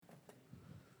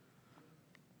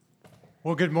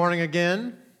Well, good morning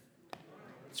again.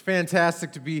 It's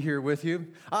fantastic to be here with you.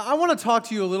 I want to talk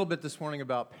to you a little bit this morning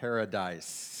about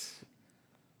paradise.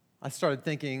 I started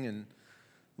thinking and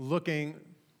looking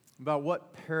about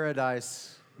what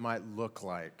paradise might look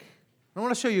like. I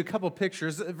want to show you a couple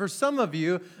pictures. For some of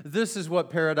you, this is what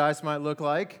paradise might look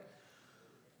like.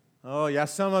 Oh, yeah,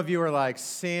 some of you are like,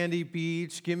 sandy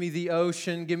beach, give me the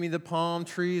ocean, give me the palm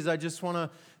trees. I just want to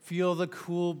feel the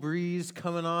cool breeze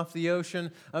coming off the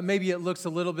ocean. Maybe it looks a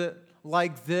little bit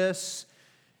like this.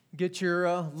 Get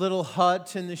your little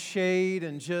hut in the shade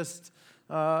and just,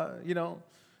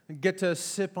 get to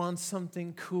sip on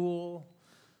something cool.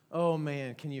 Oh,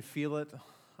 man, can you feel it?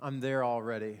 I'm there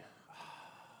already.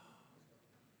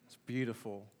 It's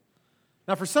beautiful.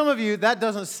 Now, for some of you, that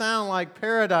doesn't sound like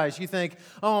paradise. You think,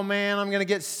 oh, man, I'm going to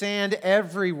get sand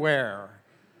everywhere.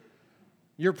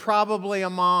 You're probably a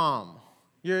mom.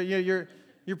 You're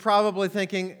probably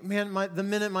thinking, man, the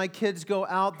minute my kids go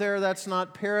out there, that's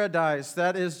not paradise.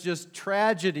 That is just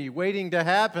tragedy waiting to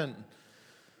happen.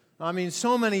 I mean,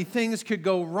 so many things could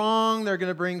go wrong. They're going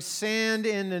to bring sand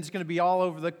in, and it's going to be all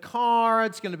over the car.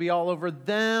 It's going to be all over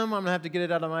them. I'm going to have to get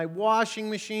it out of my washing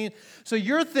machine. So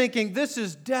you're thinking, this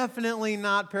is definitely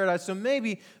not paradise. So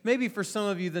maybe for some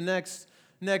of you, the next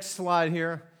slide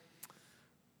here,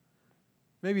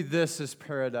 maybe this is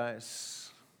paradise.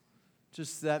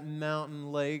 Just that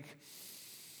mountain lake.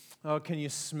 Oh, can you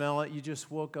smell it? You just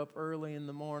woke up early in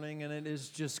the morning, and it is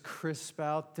just crisp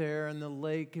out there, and the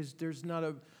lake there's not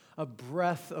a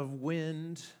breath of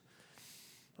wind.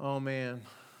 Oh, man,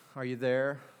 are you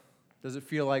there? Does it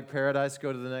feel like paradise?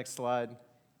 Go to the next slide.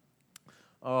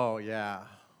 Oh, yeah.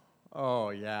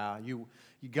 Oh, yeah. You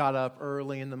got up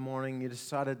early in the morning. You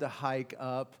decided to hike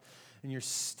up, and you're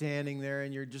standing there,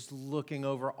 and you're just looking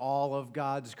over all of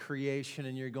God's creation,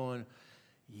 and you're going,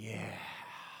 yeah,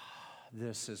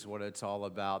 this is what it's all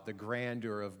about. The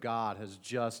grandeur of God has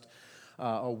just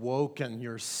awoken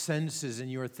your senses, and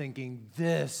you're thinking,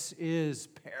 this is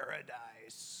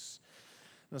paradise.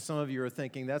 Now, some of you are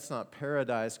thinking, that's not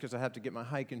paradise because I have to get my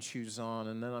hiking shoes on,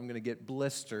 and then I'm going to get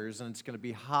blisters, and it's going to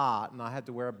be hot, and I have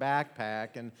to wear a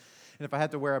backpack, and if I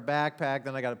have to wear a backpack,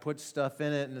 then I got to put stuff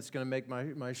in it, and it's going to make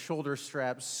my shoulder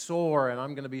straps sore, and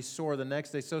I'm going to be sore the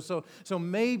next day. So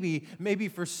maybe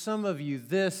for some of you,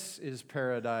 this is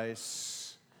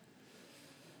paradise.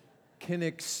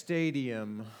 Kinnick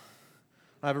Stadium.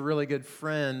 I have a really good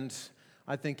friend.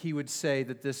 I think he would say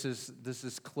that this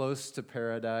is close to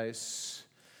paradise.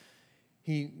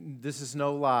 This is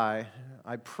no lie.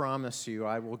 I promise you,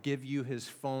 I will give you his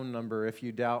phone number if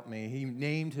you doubt me. He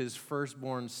named his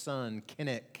firstborn son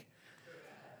Kinnick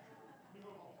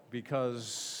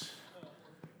because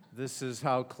this is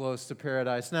how close to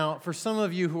paradise. Now, for some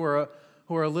of you who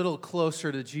are a little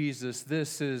closer to Jesus,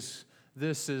 this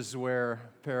is where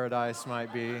paradise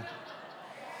might be.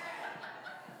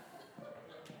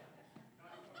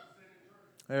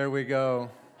 There we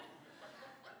go.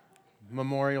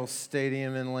 Memorial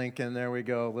Stadium in Lincoln. There we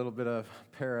go. A little bit of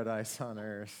paradise on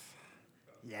earth.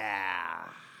 Yeah.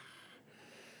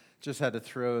 Just had to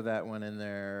throw that one in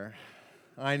there.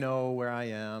 I know where I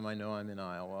am. I know I'm in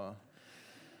Iowa.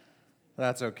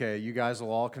 That's okay. You guys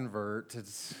will all convert.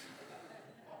 It's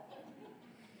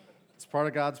part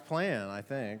of God's plan, I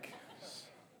think.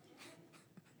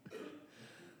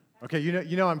 Okay,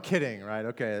 you know I'm kidding, right?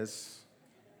 Okay, it's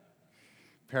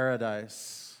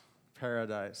paradise.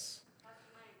 Paradise.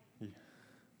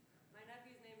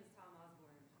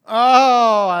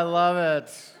 Oh, I love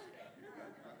it.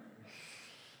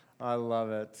 I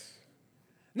love it.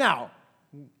 Now,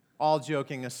 all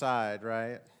joking aside,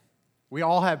 right? We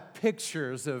all have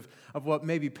pictures of what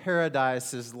maybe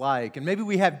paradise is like. And maybe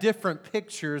we have different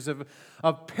pictures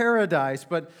of paradise.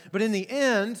 But in the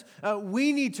end,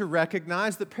 we need to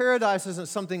recognize that paradise isn't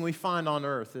something we find on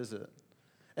earth, is it?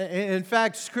 In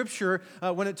fact, Scripture,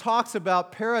 when it talks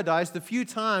about paradise, the few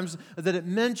times that it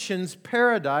mentions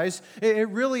paradise, it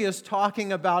really is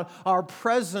talking about our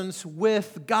presence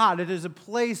with God. It is a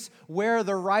place where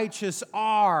the righteous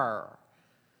are.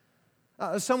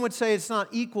 Some would say it's not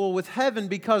equal with heaven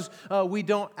because we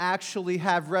don't actually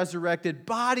have resurrected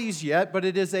bodies yet, but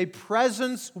it is a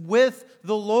presence with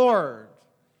the Lord.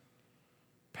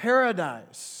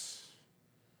 Paradise.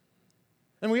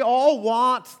 And we all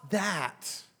want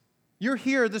that. You're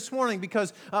here this morning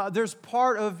because there's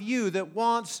part of you that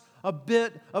wants a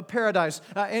bit of paradise.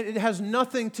 And it has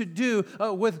nothing to do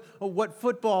with what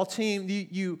football team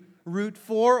you root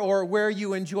for or where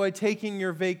you enjoy taking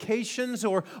your vacations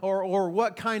or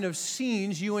what kind of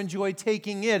scenes you enjoy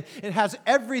taking in. It has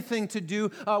everything to do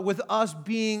with us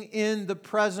being in the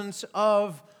presence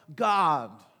of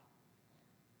God.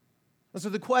 And so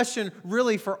the question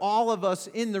really for all of us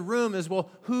in the room is, well,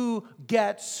 who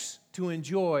gets to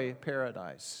enjoy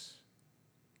paradise?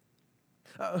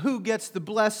 Who gets the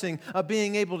blessing of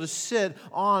being able to sit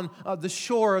on the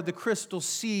shore of the crystal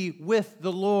sea with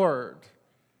the Lord?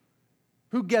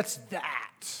 Who gets that?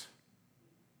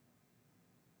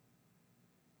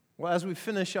 Well, as we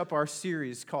finish up our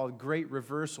series called Great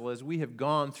Reversal, as we have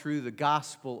gone through the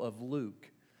Gospel of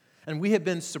Luke, and we have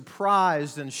been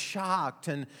surprised and shocked,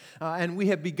 and we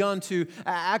have begun to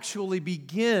actually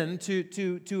begin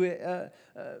to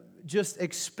just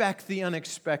expect the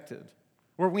unexpected,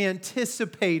 where we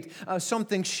anticipate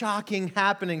something shocking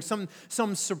happening,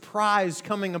 some surprise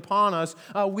coming upon us.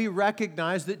 We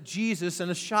recognize that Jesus, in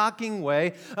a shocking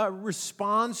way,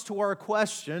 responds to our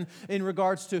question in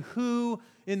regards to who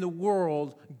in the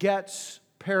world gets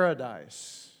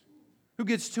paradise. Who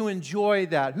gets to enjoy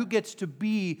that? Who gets to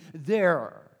be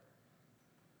there?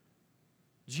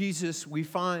 Jesus, we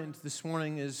find this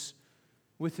morning, is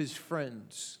with his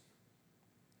friends.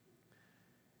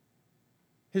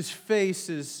 His face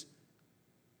is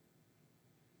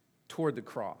toward the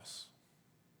cross.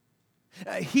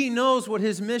 He knows what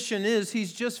his mission is.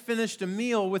 He's just finished a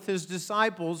meal with his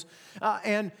disciples,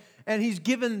 and he's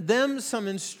given them some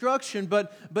instruction,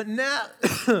 but now,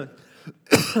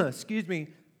 excuse me,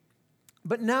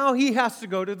 but now he has to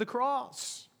go to the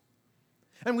cross.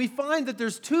 And we find that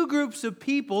there's two groups of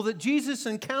people that Jesus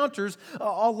encounters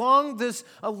along this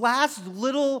last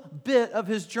little bit of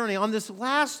his journey. On this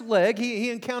last leg, he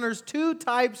encounters two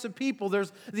types of people.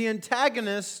 There's the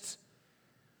antagonists.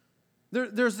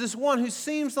 There's this one who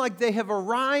seems like they have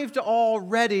arrived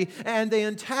already, and they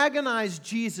antagonize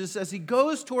Jesus as he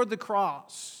goes toward the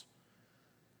cross.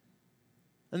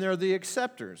 And there are the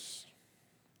acceptors.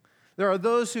 There are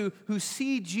those who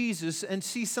see Jesus and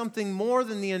see something more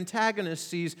than the antagonist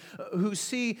sees, who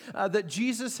see that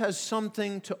Jesus has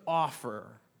something to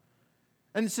offer.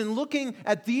 And it's in looking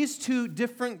at these two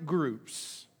different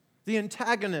groups, the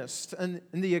antagonist and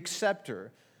the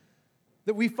acceptor,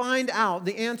 that we find out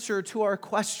the answer to our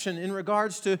question in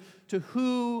regards to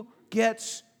who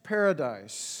gets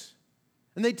paradise.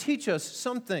 And they teach us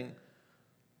something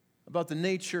about the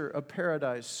nature of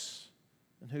paradise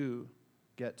and who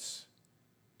gets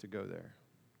to go there.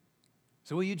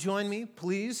 So will you join me,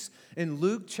 please, in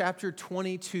Luke chapter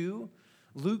 22?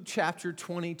 Luke chapter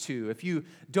 22. If you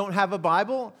don't have a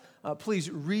Bible, please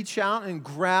reach out and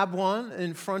grab one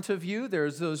in front of you.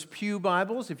 There's those pew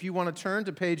Bibles. If you want to turn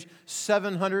to page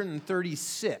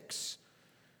 736,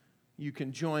 you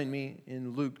can join me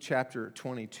in Luke chapter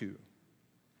 22.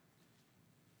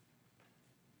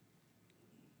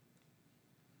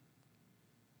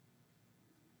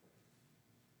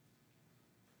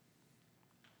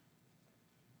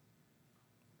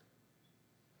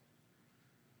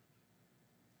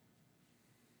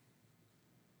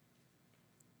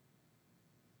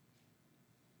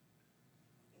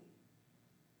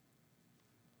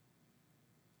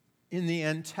 In the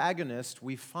antagonist,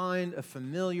 we find a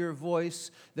familiar voice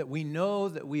that we know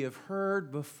that we have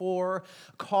heard before,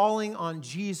 calling on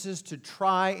Jesus to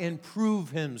try and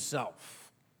prove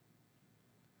himself.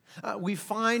 We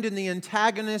find in the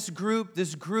antagonist group,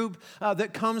 this group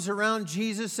that comes around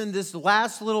Jesus in this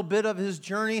last little bit of his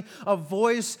journey, a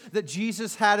voice that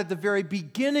Jesus had at the very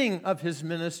beginning of his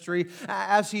ministry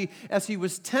as he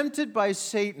was tempted by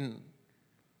Satan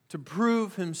to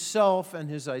prove himself and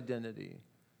his identity.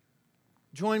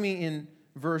 Join me in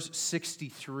verse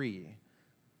 63.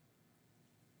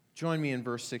 Join me in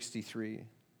verse 63.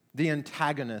 The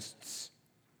antagonists.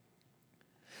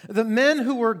 The men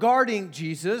who were guarding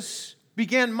Jesus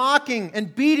began mocking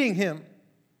and beating him.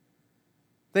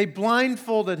 They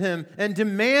blindfolded him and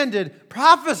demanded,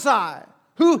 "Prophesy!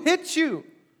 Who hit you?"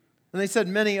 And they said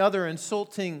many other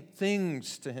insulting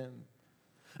things to him.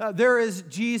 There is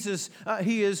Jesus.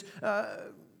 He is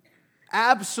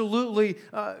absolutely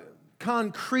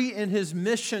concrete in his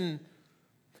mission.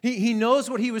 He knows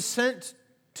what he was sent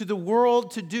to the world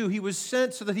to do. He was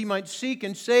sent so that he might seek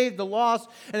and save the lost,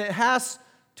 and it has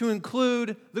to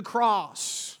include the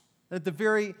cross. At the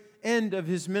very end of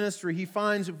his ministry, he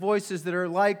finds voices that are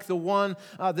like the one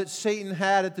that Satan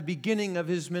had at the beginning of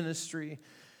his ministry.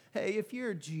 Hey, if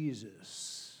you're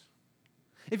Jesus,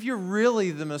 if you're really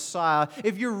the Messiah,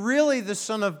 if you're really the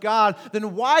Son of God,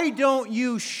 then why don't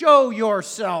you show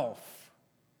yourself?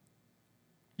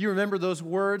 You remember those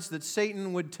words that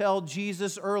Satan would tell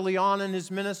Jesus early on in his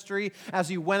ministry as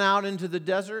he went out into the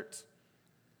desert?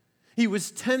 He was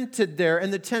tempted there,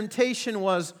 and the temptation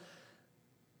was,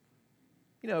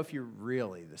 if you're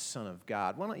really the Son of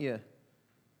God, why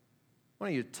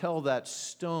don't you tell that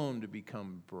stone to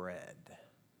become bread?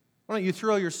 Why Why don't you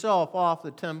throw yourself off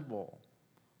the temple?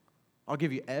 I'll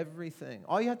give you everything.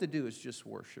 All you have to do is just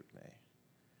worship me.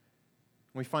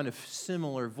 We find a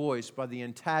similar voice by the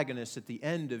antagonists at the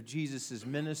end of Jesus'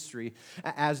 ministry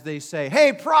as they say,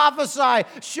 hey, prophesy,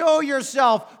 show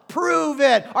yourself, prove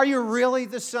it. Are you really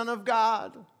the Son of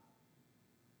God?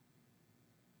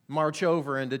 March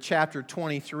over into chapter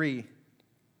 23.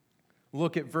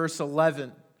 Look at verse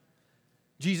 11.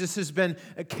 Jesus has been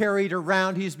carried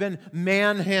around. He's been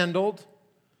manhandled.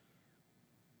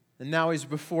 And now he's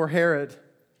before Herod.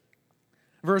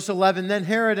 Verse 11, then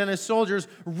Herod and his soldiers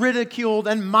ridiculed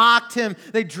and mocked him.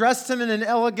 They dressed him in an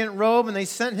elegant robe and they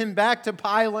sent him back to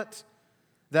Pilate.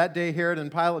 That day Herod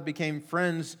and Pilate became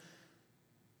friends.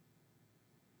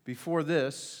 Before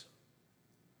this,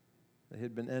 they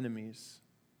had been enemies.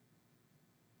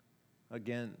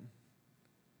 Again,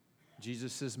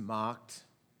 Jesus is mocked.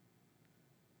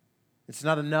 It's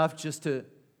not enough just to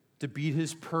beat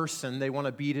his person. They want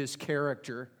to beat his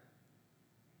character.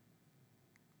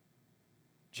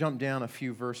 Jump down a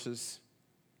few verses.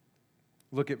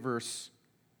 Look at verse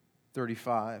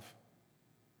 35.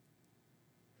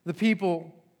 The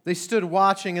people, they stood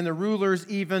watching, and the rulers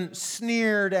even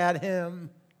sneered at him.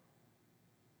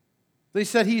 They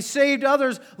said, he saved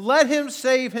others. Let him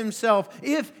save himself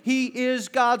if he is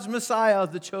God's Messiah,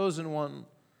 the chosen one.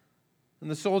 And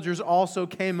the soldiers also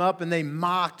came up and they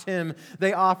mocked him.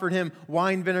 They offered him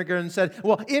wine vinegar and said,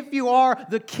 well, if you are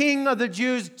the king of the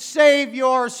Jews, save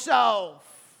yourself.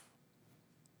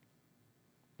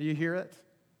 Do you hear it?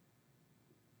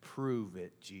 Prove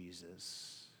it,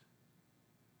 Jesus.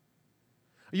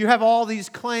 You have all these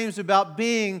claims about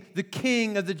being the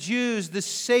king of the Jews, the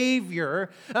Savior.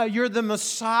 You're the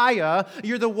Messiah.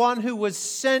 You're the one who was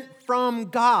sent from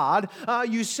God.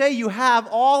 You say you have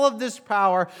all of this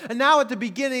power. And now at the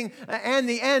beginning and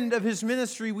the end of his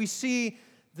ministry, we see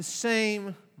the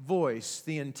same voice,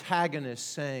 the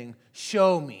antagonist saying,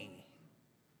 show me.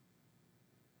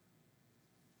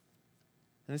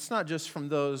 And it's not just from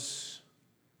those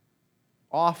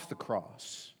off the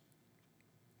cross.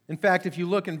 In fact, if you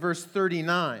look in verse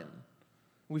 39,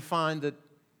 we find that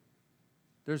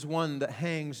there's one that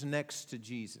hangs next to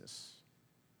Jesus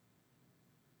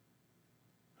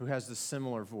who has the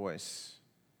similar voice.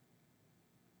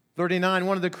 39,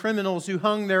 one of the criminals who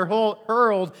hung there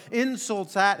hurled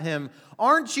insults at him.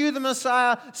 Aren't you the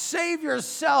Messiah? Save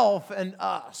yourself and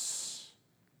us.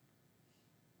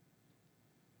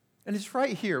 And it's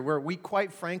right here where we,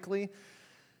 quite frankly,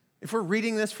 if we're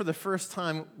reading this for the first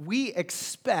time, we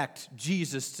expect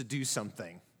Jesus to do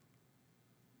something.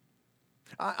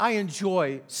 I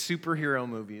enjoy superhero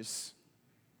movies.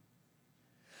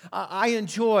 I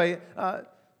enjoy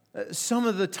some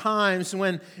of the times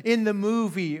when in the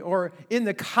movie or in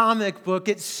the comic book,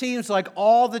 it seems like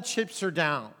all the chips are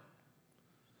down.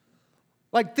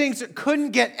 Like things that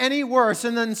couldn't get any worse,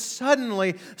 and then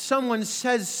suddenly someone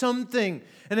says something,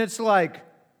 and it's like,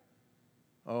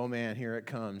 oh man, here it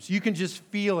comes. You can just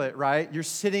feel it, right? You're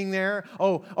sitting there.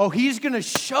 Oh, he's going to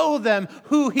show them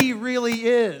who he really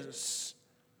is.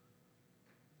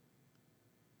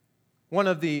 One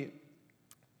of the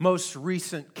most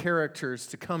recent characters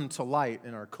to come to light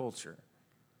in our culture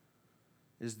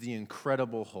is the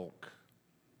Incredible Hulk.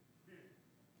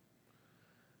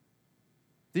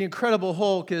 The Incredible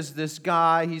Hulk is this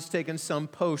guy, he's taken some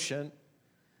potion,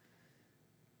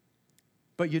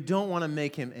 but you don't want to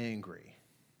make him angry.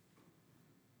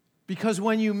 Because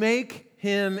when you make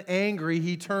him angry,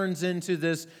 he turns into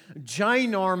this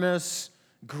ginormous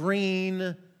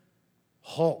green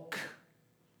Hulk,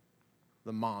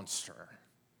 the monster.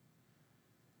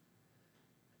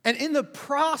 And in the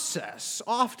process,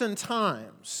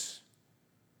 oftentimes,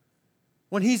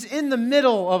 when he's in the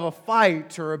middle of a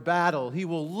fight or a battle, he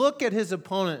will look at his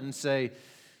opponent and say,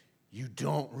 you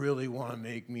don't really want to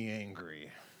make me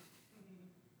angry.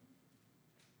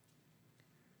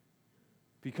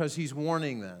 Because he's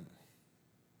warning them,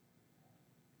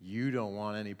 you don't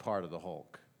want any part of the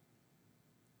Hulk.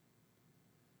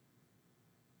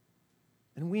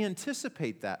 And we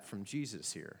anticipate that from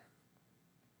Jesus here.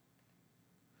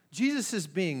 Jesus is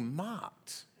being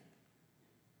mocked.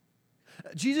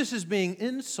 Jesus is being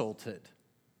insulted.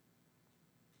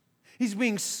 He's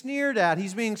being sneered at.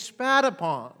 He's being spat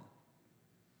upon.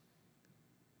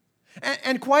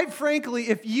 And quite frankly,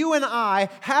 if you and I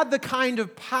had the kind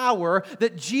of power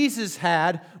that Jesus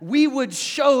had, we would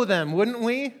show them, wouldn't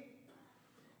we?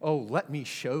 Oh, let me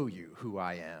show you who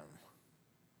I am.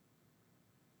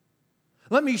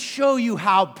 Let me show you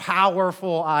how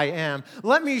powerful I am.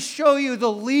 Let me show you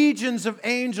the legions of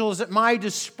angels at my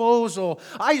disposal.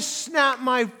 I snap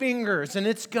my fingers and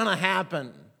it's going to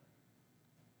happen.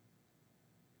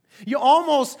 You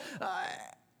almost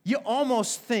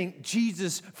think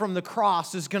Jesus from the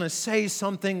cross is going to say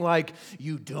something like,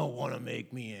 "You don't want to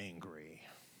make me angry."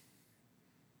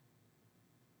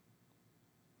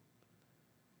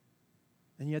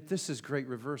 And yet this is great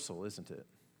reversal, isn't it?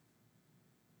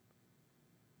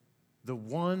 The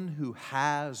one who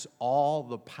has all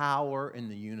the power in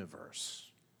the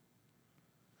universe,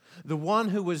 the one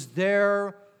who was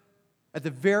there at the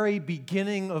very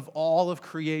beginning of all of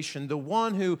creation, the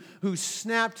one who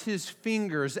snapped his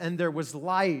fingers and there was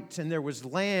light and there was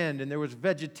land and there was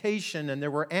vegetation and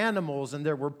there were animals and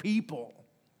there were people.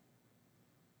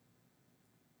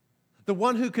 The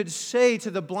one who could say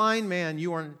to the blind man,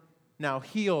 "You are now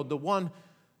healed." The one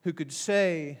who could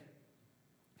say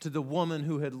to the woman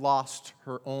who had lost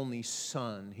her only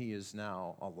son, "He is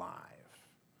now alive."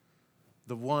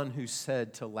 The one who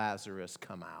said to Lazarus,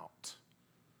 "Come out."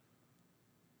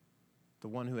 The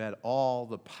one who had all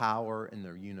the power in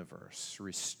the universe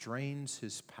restrains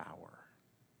his power.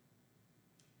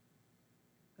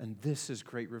 And this is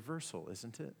great reversal,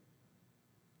 isn't it?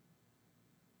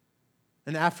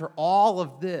 And after all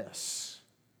of this,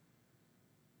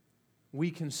 we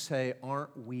can say,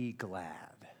 aren't we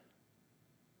glad?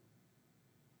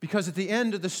 Because at the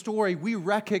end of the story, we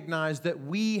recognize that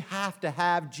we have to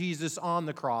have Jesus on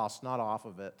the cross, not off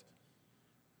of it.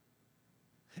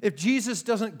 If Jesus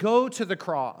doesn't go to the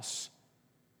cross,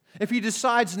 if he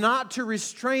decides not to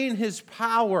restrain his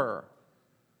power,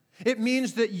 it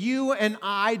means that you and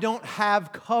I don't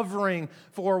have covering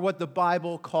for what the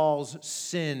Bible calls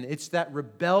sin. It's that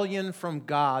rebellion from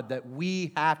God that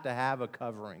we have to have a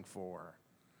covering for.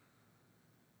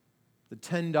 The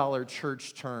 $10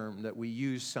 church term that we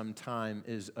use sometime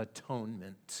is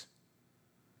atonement.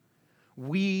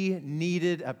 We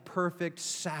needed a perfect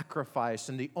sacrifice,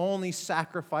 and the only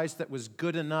sacrifice that was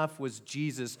good enough was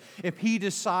Jesus. If he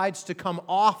decides to come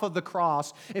off of the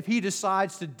cross, if he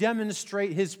decides to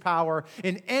demonstrate his power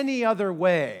in any other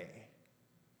way,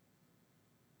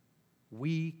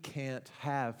 we can't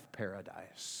have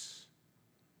paradise.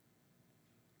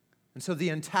 And so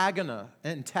the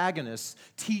antagonists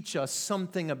teach us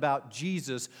something about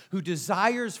Jesus, who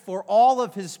desires for all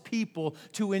of his people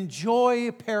to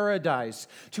enjoy paradise,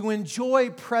 to enjoy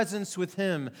presence with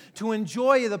him, to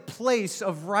enjoy the place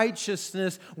of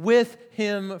righteousness with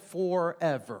him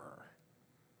forever.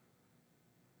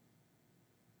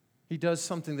 He does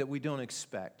something that we don't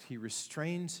expect. He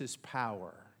restrains his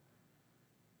power.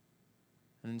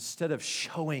 And instead of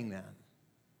showing them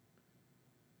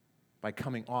by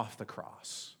coming off the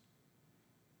cross,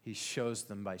 he shows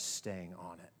them by staying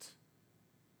on it.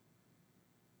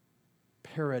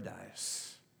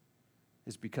 Paradise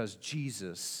is because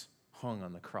Jesus hung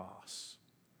on the cross,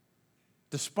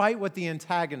 despite what the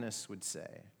antagonists would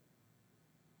say.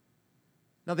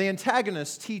 Now, the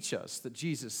antagonists teach us that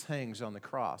Jesus hangs on the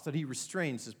cross, that he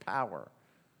restrains his power.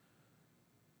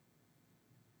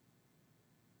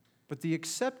 But the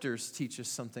acceptors teach us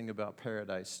something about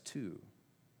paradise too.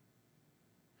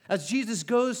 As Jesus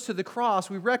goes to the cross,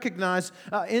 we recognize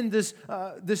in this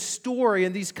story,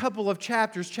 in these couple of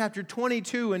chapters, chapter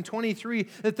 22 and 23,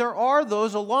 that there are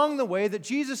those along the way that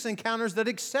Jesus encounters that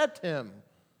accept him.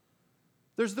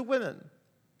 There's the women.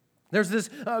 There's this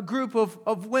group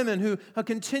of women who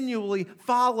continually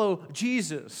follow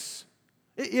Jesus.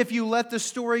 If you let the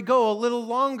story go a little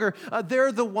longer,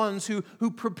 they're the ones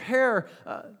who prepare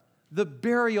the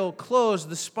burial clothes,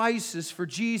 the spices for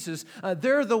Jesus.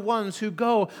 They're the ones who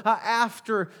go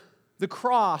after the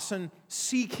cross and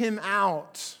seek him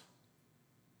out.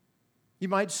 You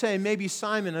might say maybe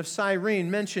Simon of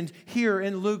Cyrene, mentioned here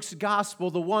in Luke's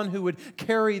gospel, the one who would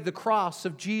carry the cross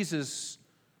of Jesus.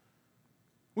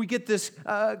 We get this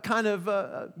kind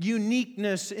of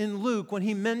uniqueness in Luke when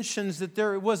he mentions that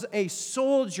there was a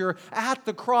soldier at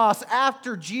the cross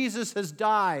after Jesus has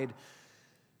died.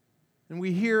 And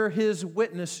we hear his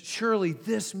witness, surely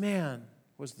this man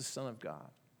was the Son of God.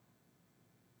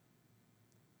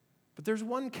 But there's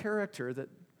one character that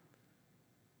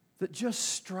just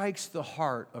strikes the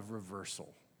heart of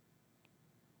reversal.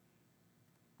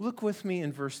 Look with me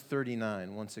in verse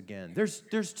 39 once again.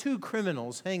 There's two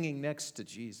criminals hanging next to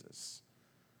Jesus.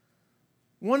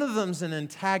 One of them's an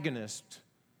antagonist,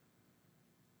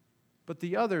 but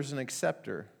the other's an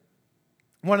acceptor.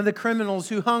 One of the criminals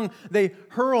who hung, they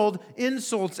hurled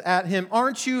insults at him.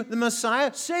 "Aren't you the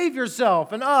Messiah? Save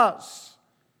yourself and us."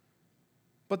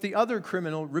 But the other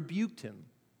criminal rebuked him.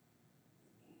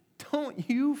 "Don't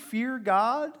you fear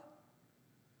God?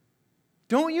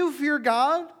 Don't you fear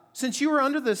God? Since you are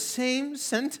under the same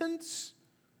sentence,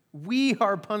 we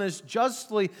are punished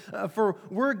justly, for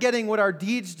we're getting what our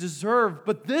deeds deserve.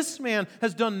 But this man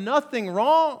has done nothing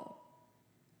wrong."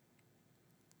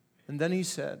 And then he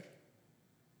said,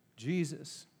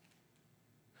 Jesus,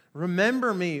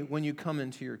 remember me when you come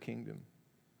into your kingdom.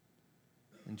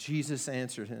 And Jesus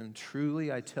answered him,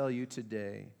 truly I tell you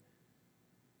today,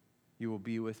 you will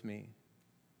be with me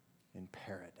in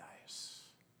paradise.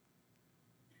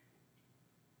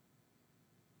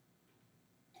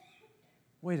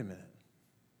 Wait a minute.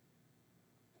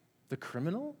 The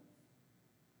criminal?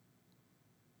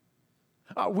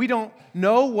 We don't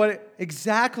know what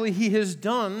exactly he has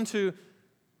done to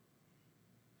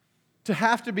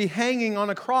have to be hanging on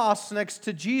a cross next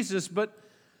to Jesus, but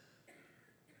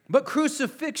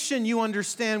crucifixion, you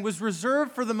understand, was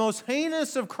reserved for the most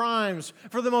heinous of crimes,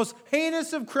 for the most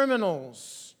heinous of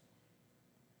criminals.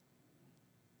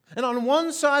 And on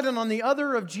one side and on the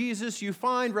other of Jesus, you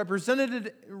find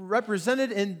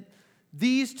represented in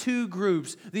these two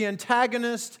groups, the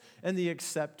antagonist and the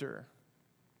acceptor.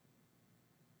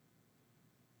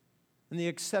 And the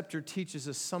acceptor teaches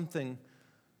us something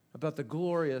about the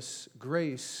glorious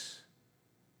grace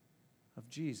of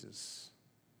Jesus.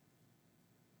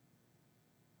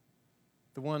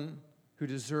 The one who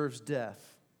deserves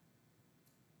death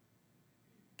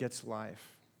gets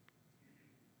life.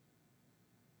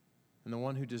 And the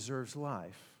one who deserves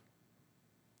life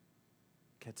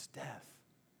gets death.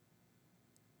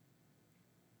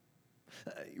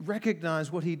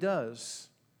 Recognize what he does.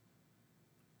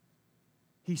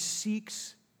 He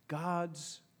seeks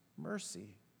God's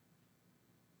mercy.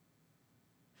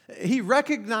 He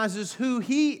recognizes who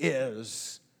he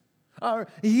is.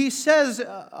 He says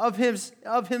of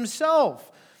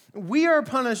himself, we are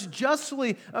punished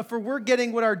justly for we're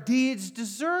getting what our deeds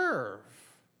deserve.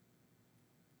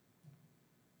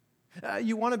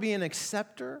 You want to be an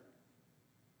acceptor?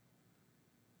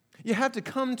 You have to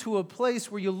come to a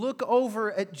place where you look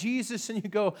over at Jesus and you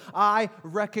go, I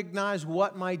recognize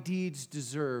what my deeds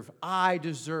deserve. I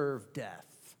deserve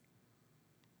death.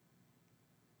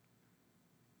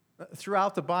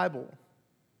 Throughout the Bible,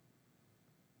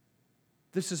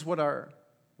 this is what our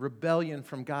rebellion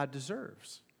from God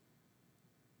deserves.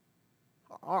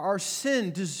 Our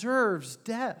sin deserves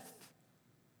death.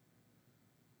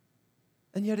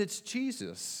 And yet it's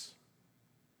Jesus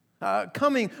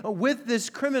coming with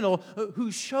this criminal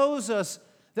who shows us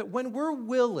that when we're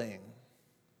willing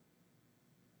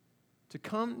to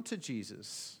come to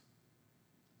Jesus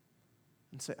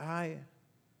and say, I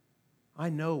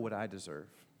know what I deserve,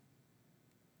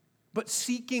 but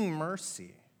seeking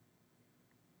mercy,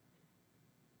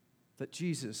 that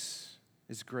Jesus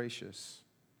is gracious.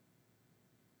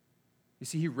 You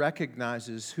see, he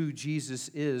recognizes who Jesus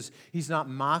is. He's not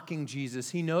mocking Jesus.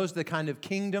 He knows the kind of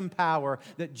kingdom power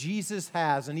that Jesus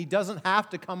has, and he doesn't have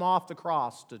to come off the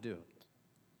cross to do it.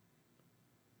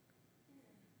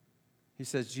 He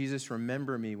says, Jesus,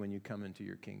 remember me when you come into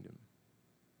your kingdom.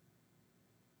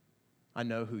 I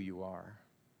know who you are.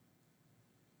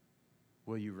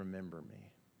 Will you remember me?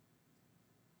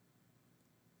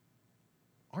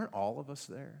 Aren't all of us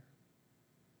there?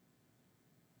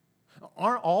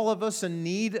 Aren't all of us in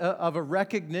need of a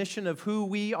recognition of who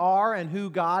we are and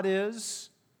who God is?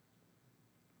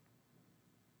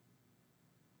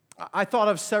 I thought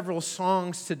of several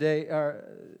songs today,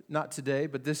 not today,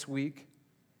 but this week,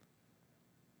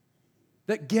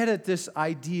 that get at this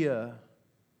idea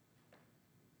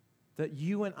that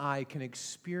you and I can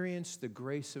experience the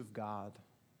grace of God,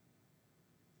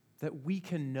 that we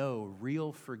can know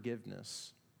real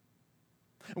forgiveness.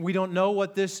 We don't know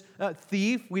what this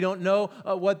thief, we don't know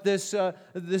what this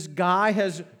guy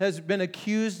has been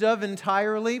accused of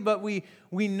entirely, but we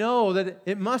know that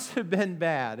it must have been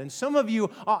bad. And some of you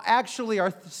actually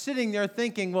are sitting there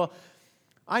thinking, well,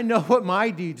 I know what my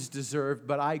deeds deserve,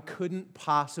 but I couldn't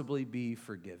possibly be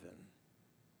forgiven.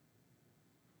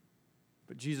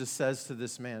 But Jesus says to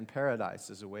this man, paradise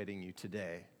is awaiting you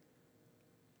today.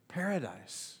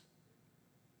 Paradise.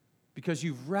 Because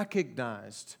you've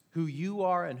recognized who you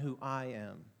are and who I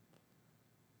am.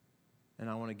 And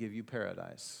I want to give you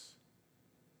paradise.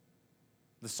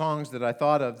 The songs that I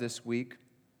thought of this week,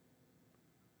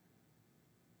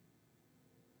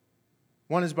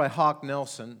 one is by Hawk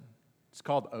Nelson. It's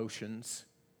called Oceans.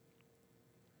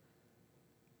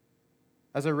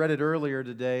 As I read it earlier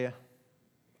today,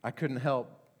 I couldn't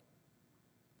help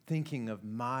thinking of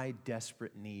my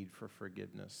desperate need for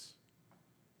forgiveness,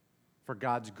 for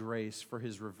God's grace, for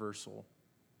his reversal.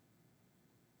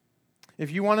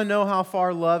 If you want to know how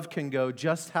far love can go,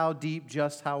 just how deep,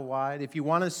 just how wide, if you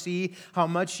want to see how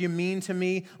much you mean to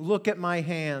me, look at my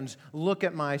hands, look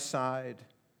at my side.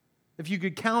 If you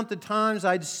could count the times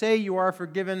I'd say you are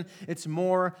forgiven, it's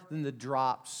more than the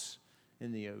drops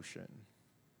in the ocean.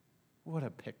 What a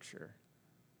picture.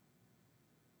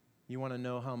 You want to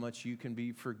know how much you can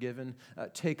be forgiven?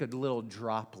 Take a little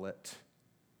droplet.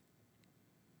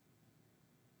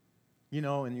 You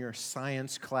know, in your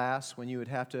science class, when you would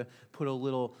have to put a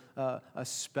little a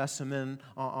specimen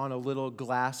on a little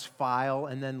glass vial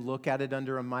and then look at it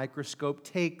under a microscope,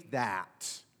 take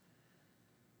that.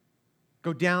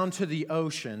 Go down to the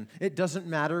ocean. It doesn't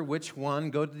matter which one.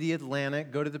 Go to the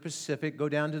Atlantic, go to the Pacific, go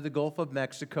down to the Gulf of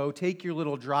Mexico. Take your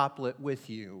little droplet with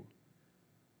you.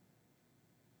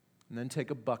 And then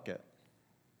take a bucket.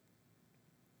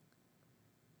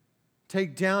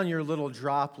 Take down your little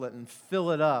droplet and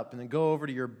fill it up, and then go over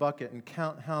to your bucket and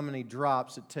count how many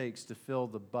drops it takes to fill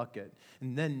the bucket.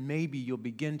 And then maybe you'll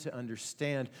begin to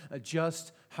understand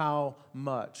just how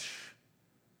much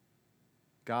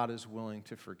God is willing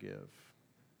to forgive.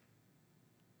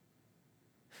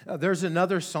 There's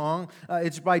another song.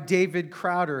 It's by David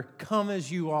Crowder, Come As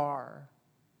You Are.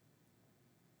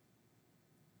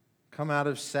 Come out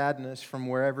of sadness from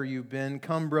wherever you've been.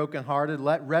 Come brokenhearted,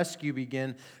 let rescue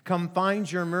begin. Come find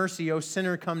your mercy, O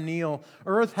sinner, come kneel.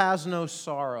 Earth has no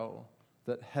sorrow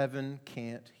that heaven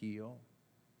can't heal.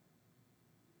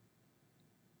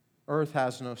 Earth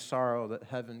has no sorrow that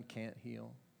heaven can't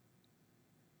heal.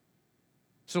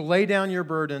 So lay down your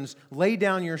burdens, lay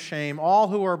down your shame. All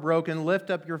who are broken, lift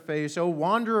up your face. O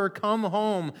wanderer, come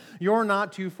home. You're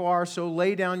not too far, so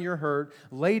lay down your hurt,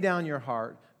 lay down your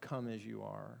heart. Come as you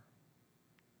are.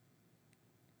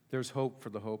 There's hope for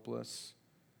the hopeless.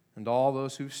 And all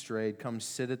those who've strayed, come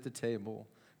sit at the table.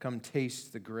 Come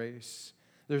taste the grace.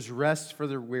 There's rest for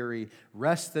the weary,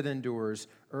 rest that endures.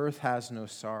 Earth has no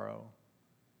sorrow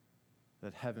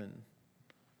that heaven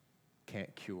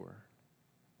can't cure.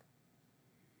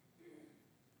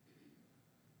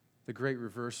 The great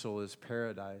reversal is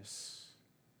paradise.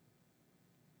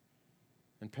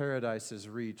 And paradise is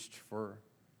reached for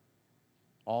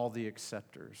all the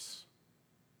acceptors.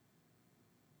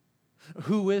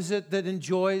 Who is it that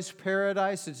enjoys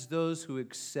paradise? It's those who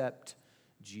accept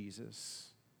Jesus.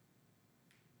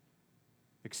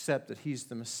 Accept that He's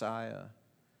the Messiah.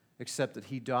 Accept that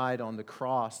He died on the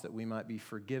cross that we might be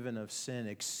forgiven of sin.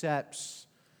 Accepts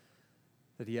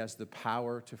that He has the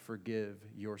power to forgive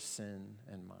your sin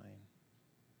and mine.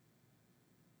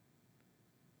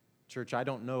 Church, I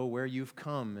don't know where you've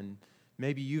come, and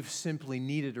maybe you've simply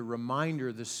needed a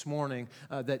reminder this morning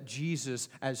that Jesus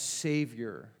as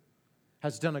Savior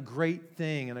has done a great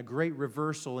thing and a great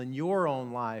reversal in your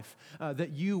own life, that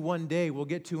you one day will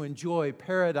get to enjoy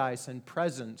paradise and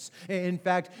presence. In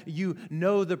fact, you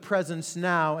know the presence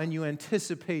now and you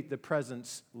anticipate the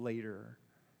presence later.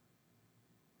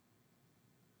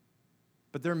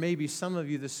 But there may be some of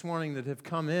you this morning that have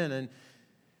come in and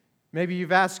maybe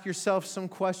you've asked yourself some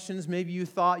questions. Maybe you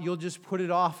thought you'll just put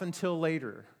it off until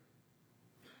later.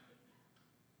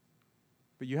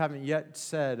 But you haven't yet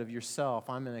said of yourself,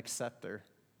 I'm an acceptor.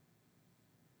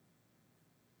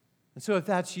 And so if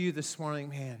that's you this morning,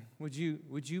 man, would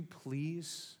you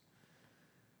please,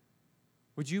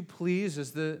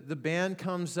 as the band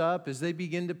comes up, as they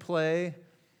begin to play,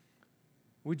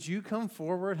 would you come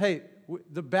forward? Hey,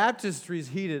 the baptistry's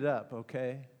heated up,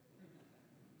 okay?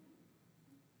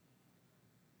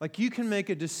 Like you can make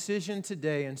a decision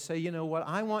today and say, you know what,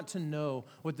 I want to know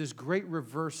what this great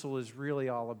reversal is really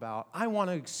all about. I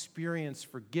want to experience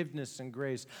forgiveness and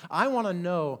grace. I want to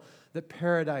know that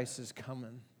paradise is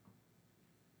coming.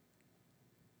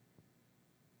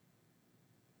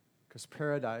 Because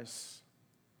paradise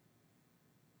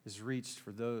is reached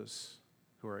for those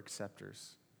who are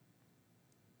acceptors.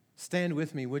 Stand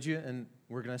with me, would you? And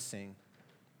we're going to sing.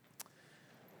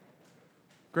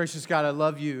 Gracious God, I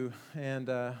love you, and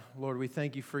Lord, we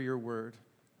thank you for your word.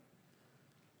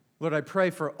 Lord, I pray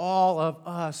for all of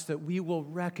us that we will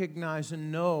recognize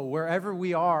and know wherever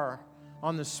we are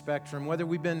on the spectrum, whether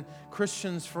we've been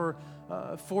Christians for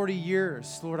 40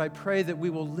 years, Lord, I pray that we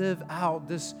will live out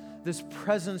this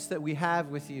presence that we have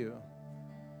with you.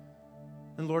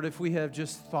 And Lord, if we have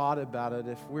just thought about it,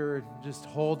 if we're just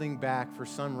holding back for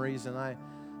some reason,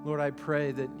 Lord, I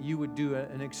pray that you would do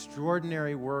an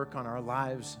extraordinary work on our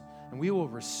lives, and we will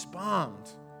respond,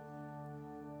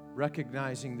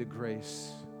 recognizing the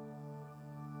grace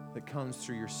that comes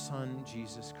through your Son,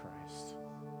 Jesus Christ.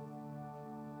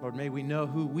 Lord, may we know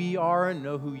who we are and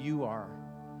know who you are.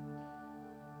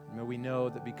 And may we know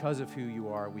that because of who you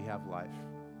are, we have life.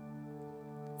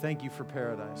 Thank you for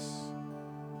paradise.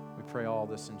 We pray all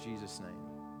this in Jesus' name.